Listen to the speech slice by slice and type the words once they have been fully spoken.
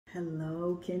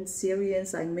Hello,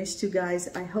 Cancerians. I missed you guys.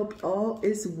 I hope all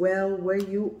is well where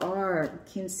you are.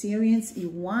 Cancerians, you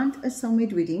want a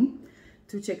soulmate reading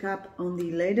to check up on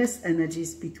the latest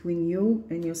energies between you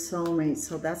and your soulmate.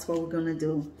 So that's what we're going to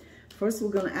do. First,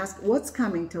 we're going to ask what's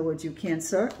coming towards you,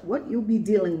 Cancer, what you'll be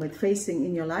dealing with, facing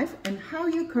in your life, and how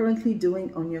you're currently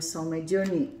doing on your soulmate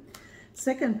journey.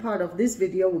 Second part of this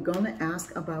video, we're going to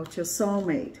ask about your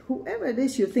soulmate. Whoever it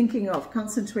is you're thinking of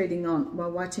concentrating on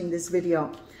while watching this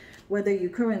video, whether you're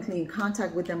currently in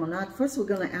contact with them or not. First, we're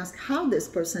going to ask how this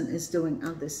person is doing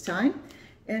at this time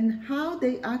and how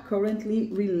they are currently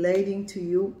relating to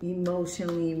you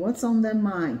emotionally. What's on their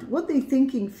mind? What they're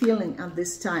thinking, feeling at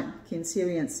this time,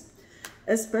 Cancerians,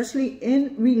 especially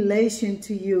in relation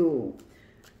to you.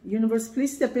 Universe,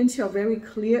 please step in, share very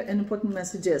clear and important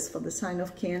messages for the sign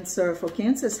of Cancer. For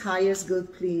Cancer's highest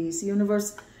good, please.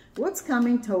 Universe, what's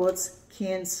coming towards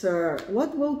Cancer?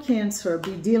 What will Cancer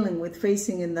be dealing with,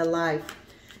 facing in their life?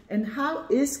 And how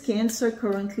is Cancer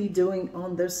currently doing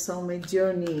on their soulmate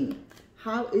journey?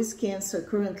 How is Cancer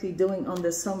currently doing on their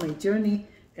soulmate journey?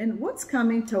 And what's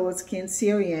coming towards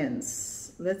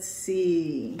Cancerians? Let's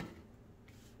see.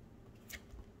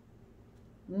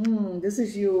 This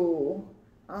is you.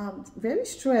 Very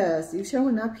stressed. You're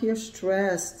showing up here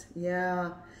stressed.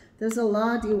 Yeah. There's a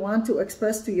lot you want to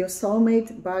express to your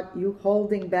soulmate, but you're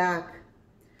holding back.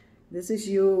 This is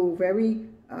you, very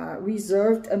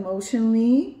reserved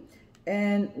emotionally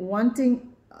and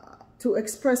wanting to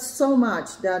express so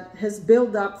much that has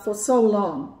built up for so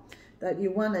long that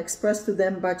you want to express to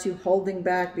them, but you're holding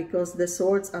back because the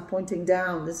swords are pointing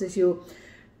down. This is you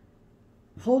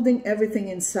holding everything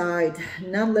inside,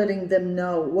 not letting them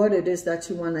know what it is that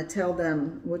you want to tell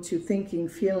them, what you're thinking,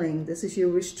 feeling. This is you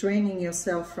restraining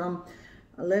yourself from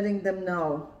letting them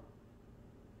know.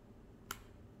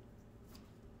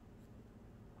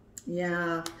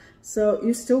 Yeah, so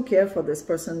you still care for this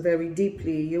person very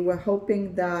deeply. You were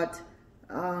hoping that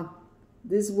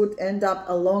this would end up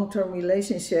a long-term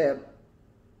relationship.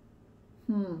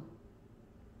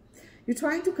 You're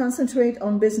trying to concentrate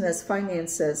on business,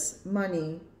 finances,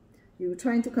 money. You're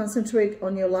trying to concentrate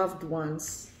on your loved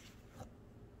ones.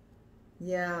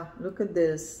 Yeah, look at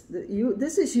this.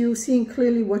 This is you seeing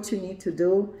clearly what you need to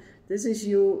do. This is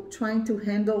you trying to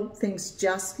handle things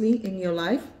justly in your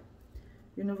life.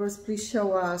 Universe, please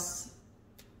show us.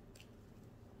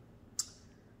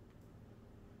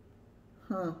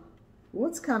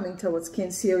 What's coming towards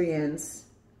Cancerians?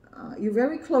 You're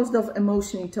very closed off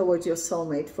emotionally towards your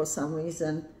soulmate for some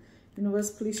reason. Universe,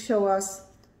 please show us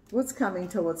what's coming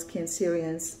towards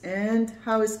Cancerians and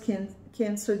how is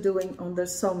Cancer doing on their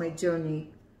soulmate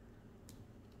journey.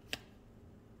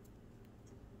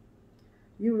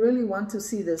 You really want to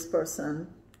see this person.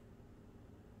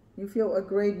 You feel a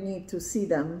great need to see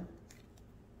them.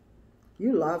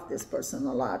 You love this person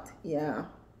a lot, yeah.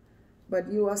 But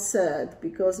you are sad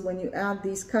because when you add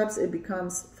these cups, it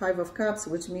becomes 5 of Cups,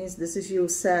 which means this is you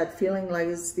sad, feeling like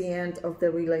it's the end of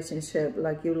the relationship,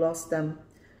 like you lost them,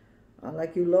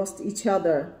 like you lost each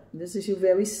other. This is you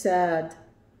very sad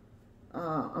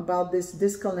about this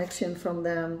disconnection from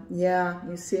them. Yeah,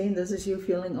 you see, this is you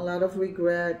feeling a lot of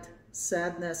regret,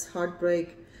 sadness,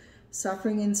 heartbreak,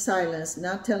 suffering in silence,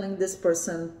 not telling this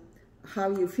person how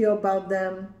you feel about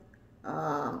them,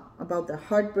 about the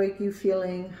heartbreak you're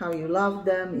feeling, how you love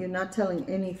them. You're not telling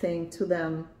anything to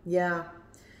them. Yeah,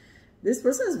 this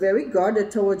person is very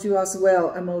guarded towards you as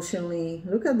well emotionally.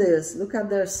 Look at this. Look at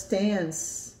their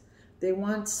stance. They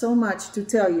want so much to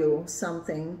tell you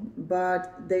something,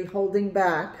 but they're holding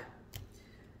back.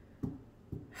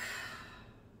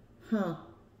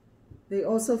 They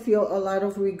also feel a lot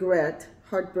of regret,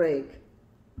 heartbreak.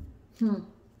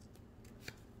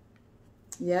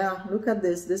 Yeah, look at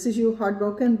this. This is you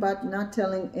heartbroken, but not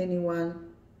telling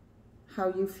anyone how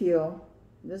you feel.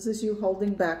 This is you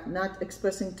holding back, not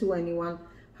expressing to anyone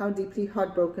how deeply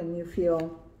heartbroken you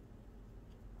feel.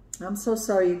 I'm so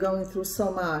sorry you're going through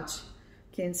so much,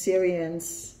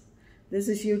 Cancerians. This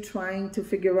is you trying to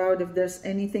figure out if there's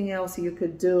anything else you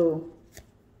could do.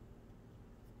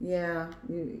 Yeah,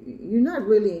 you're not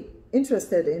really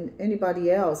interested in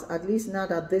anybody else, at least not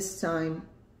at this time.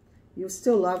 You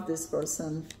still love this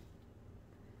person.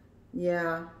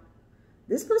 Yeah.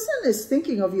 This person is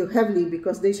thinking of you heavily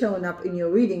because they're showing up in your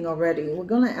reading already. We're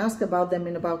going to ask about them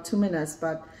in about 2 minutes,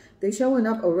 but they're showing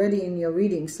up already in your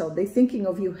reading. So they're thinking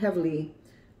of you heavily.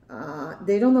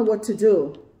 They don't know what to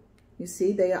do. You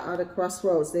see, they are at a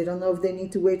crossroads. They don't know if they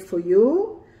need to wait for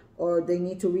you or they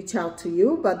need to reach out to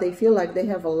you, but they feel like they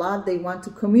have a lot they want to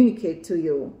communicate to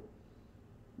you.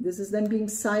 This is them being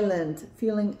silent,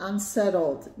 feeling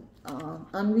unsettled,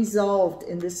 unresolved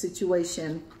in this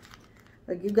situation.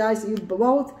 Like you guys, you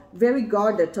both very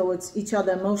guarded towards each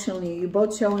other emotionally. You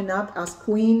both showing up as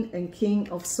Queen and King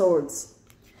of Swords.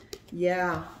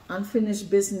 Yeah, unfinished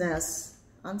business,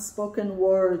 unspoken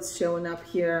words showing up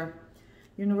here.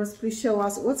 Universe, please show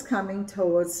us what's coming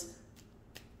towards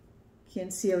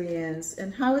Cancerians,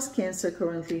 and how is Cancer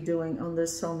currently doing on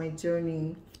this soulmate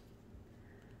journey?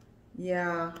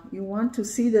 Yeah, you want to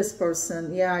see this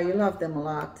person. Yeah, you love them a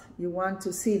lot. You want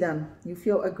to see them. You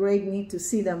feel a great need to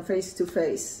see them face to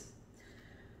face.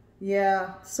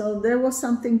 Yeah, so there was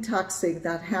something toxic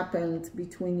that happened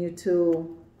between you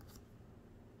two.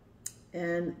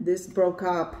 And this broke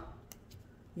up.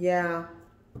 Yeah,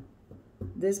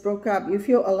 this broke up. You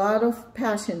feel a lot of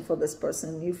passion for this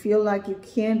person. You feel like you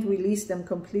can't release them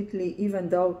completely, even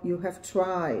though you have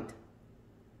tried.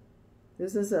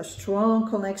 This is a strong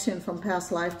connection from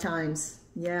past lifetimes.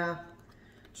 Yeah,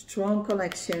 strong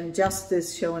connection.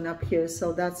 Justice showing up here.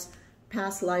 So that's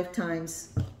past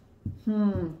lifetimes.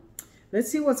 Let's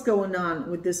see what's going on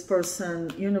with this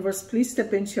person. Universe, please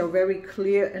step in, show very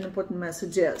clear and important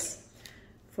messages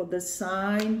for the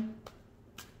sign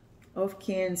of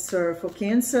Cancer. For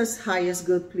Cancer's highest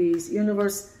good, please.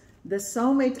 Universe, the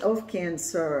soulmate of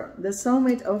Cancer. The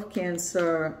soulmate of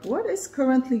Cancer. What is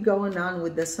currently going on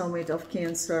with the soulmate of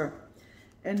Cancer?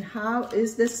 And how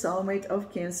is the soulmate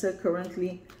of Cancer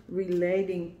currently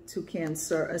relating to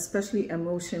Cancer, especially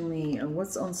emotionally? And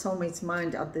what's on soulmate's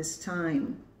mind at this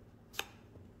time?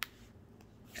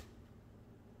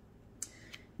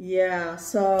 Yeah,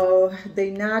 so they're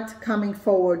not coming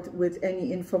forward with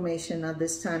any information at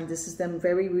this time. This is them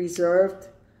very reserved,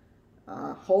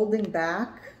 holding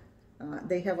back.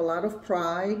 They have a lot of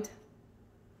pride.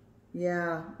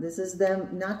 Yeah, this is them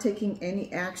not taking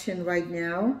any action right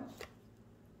now.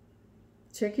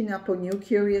 Checking up on you,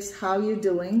 curious how you're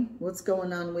doing, what's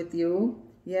going on with you.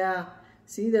 Yeah,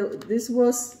 see, they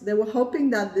were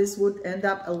hoping that this would end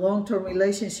up a long-term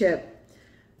relationship.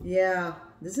 Yeah,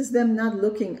 this is them not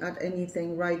looking at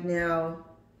anything right now.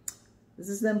 This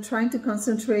is them trying to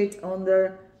concentrate on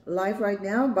their life right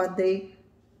now, but they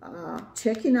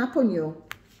checking up on you.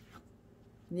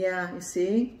 Yeah, you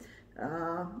see,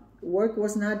 work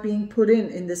was not being put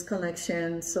in this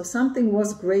connection, so something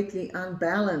was greatly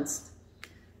unbalanced.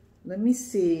 Let me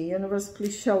see. Universe,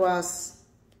 please show us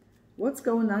what's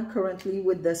going on currently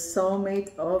with the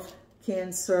soulmate of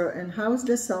Cancer, and how is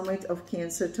the soulmate of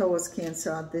Cancer towards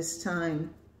Cancer at this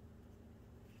time?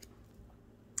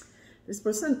 This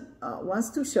person wants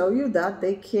to show you that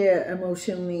they care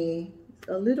emotionally.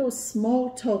 A little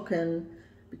small token,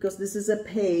 because this is a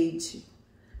page.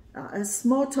 A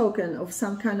small token of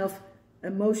some kind of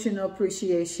emotional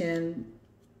appreciation,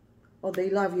 or they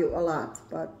love you a lot,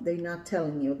 but they're not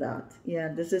telling you that. Yeah,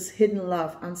 this is hidden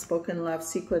love, unspoken love,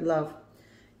 secret love.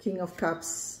 King of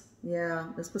Cups. Yeah,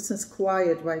 this person's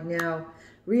quiet right now,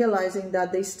 realizing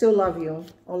that they still love you,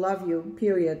 or love you,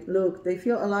 period. Look, they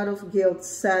feel a lot of guilt,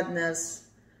 sadness,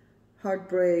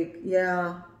 heartbreak.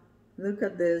 Yeah, look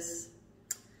at this.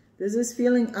 This is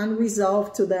feeling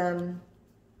unresolved to them.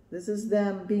 This is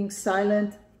them being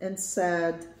silent and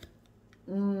sad.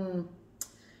 They're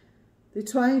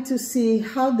trying to see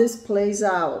how this plays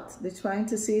out. They're trying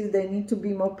to see if they need to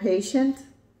be more patient.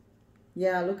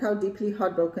 Yeah, look how deeply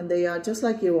heartbroken they are, just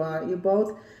like you are. You're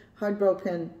both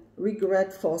heartbroken,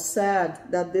 regretful, sad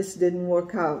that this didn't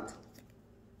work out.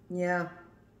 Yeah.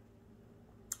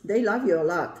 They love you a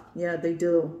lot. Yeah, they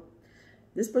do.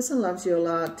 This person loves you a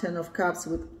lot. 10 of Cups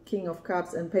with King of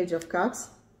Cups and Page of Cups.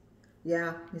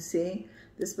 Yeah, you see,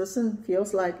 this person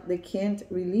feels like they can't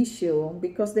release you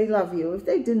because they love you. If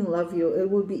they didn't love you, it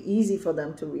would be easy for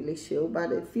them to release you.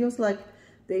 But it feels like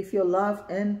they feel love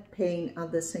and pain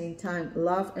at the same time.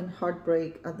 Love and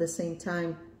heartbreak at the same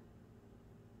time.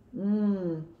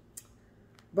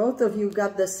 Both of you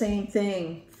got the same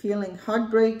thing. Feeling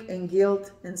heartbreak and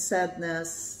guilt and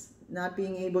sadness. Not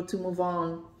being able to move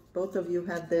on. Both of you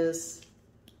had this.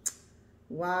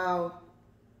 Wow.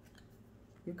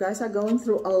 You guys are going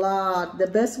through a lot. The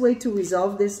best way to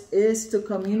resolve this is to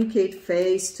communicate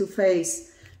face to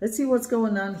face. Let's see what's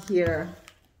going on here.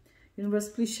 Universe,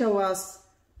 please show us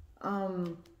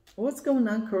what's going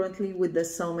on currently with the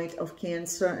soulmate of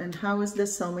Cancer, and how is the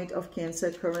soulmate of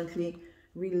Cancer currently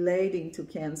relating to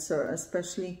Cancer,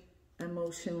 especially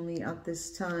emotionally at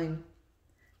this time.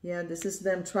 Yeah, this is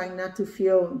them trying not to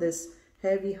feel this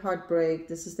heavy heartbreak.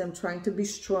 This is them trying to be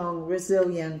strong,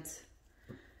 resilient.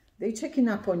 They're checking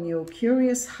up on you,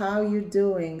 curious how you're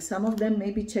doing. Some of them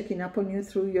may be checking up on you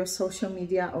through your social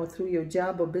media or through your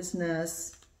job or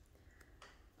business.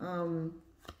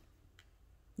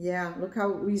 Yeah, look how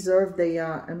reserved they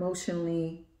are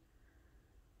emotionally.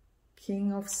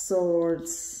 King of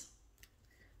Swords.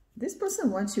 this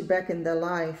person wants you back in their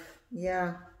life.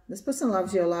 Yeah, this person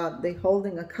loves you a lot. They're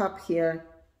holding a cup here.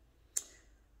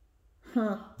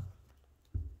 Huh.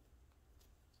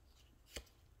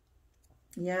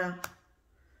 Yeah.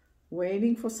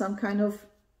 Waiting for some kind of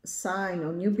sign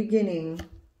or new beginning.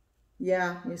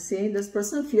 Yeah, you see, this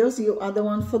person feels you are the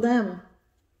one for them.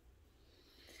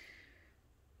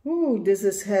 Ooh, this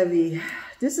is heavy.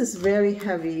 This is very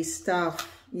heavy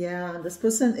stuff. Yeah, this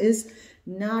person is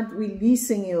not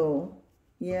releasing you.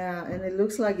 Yeah, and it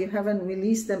looks like you haven't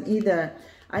released them either.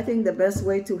 I think the best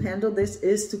way to handle this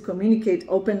is to communicate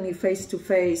openly, face to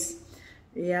face.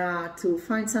 Yeah, to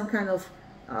find some kind of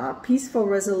peaceful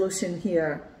resolution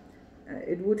here.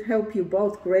 It would help you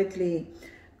both greatly.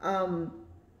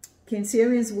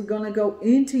 Cancerians, we're going to go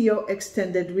into your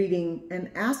extended reading and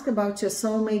ask about your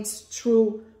soulmate's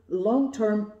true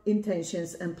long-term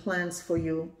intentions and plans for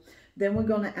you. Then we're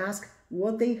going to ask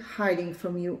what they're hiding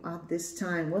from you at this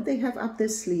time, what they have up their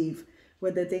sleeve,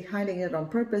 whether they're hiding it on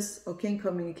purpose or can't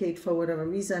communicate for whatever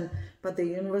reason, but the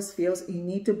universe feels you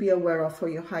need to be aware of for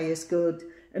your highest good.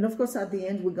 And of course, at the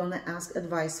end, we're going to ask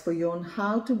advice for you on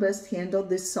how to best handle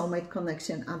this soulmate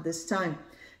connection at this time.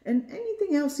 And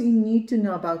anything else you need to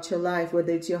know about your life,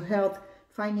 whether it's your health,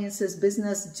 finances,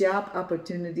 business, job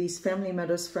opportunities, family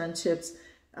matters, friendships,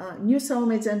 new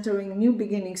soulmates entering, new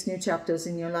beginnings, new chapters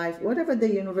in your life, whatever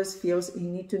the universe feels you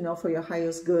need to know for your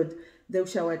highest good, they'll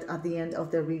show it at the end of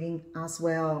the reading as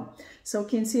well. So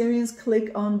Cancerians,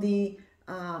 click on the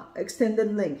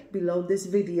extended link below this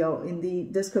video in the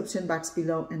description box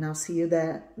below, and I'll see you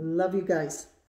there. Love you guys.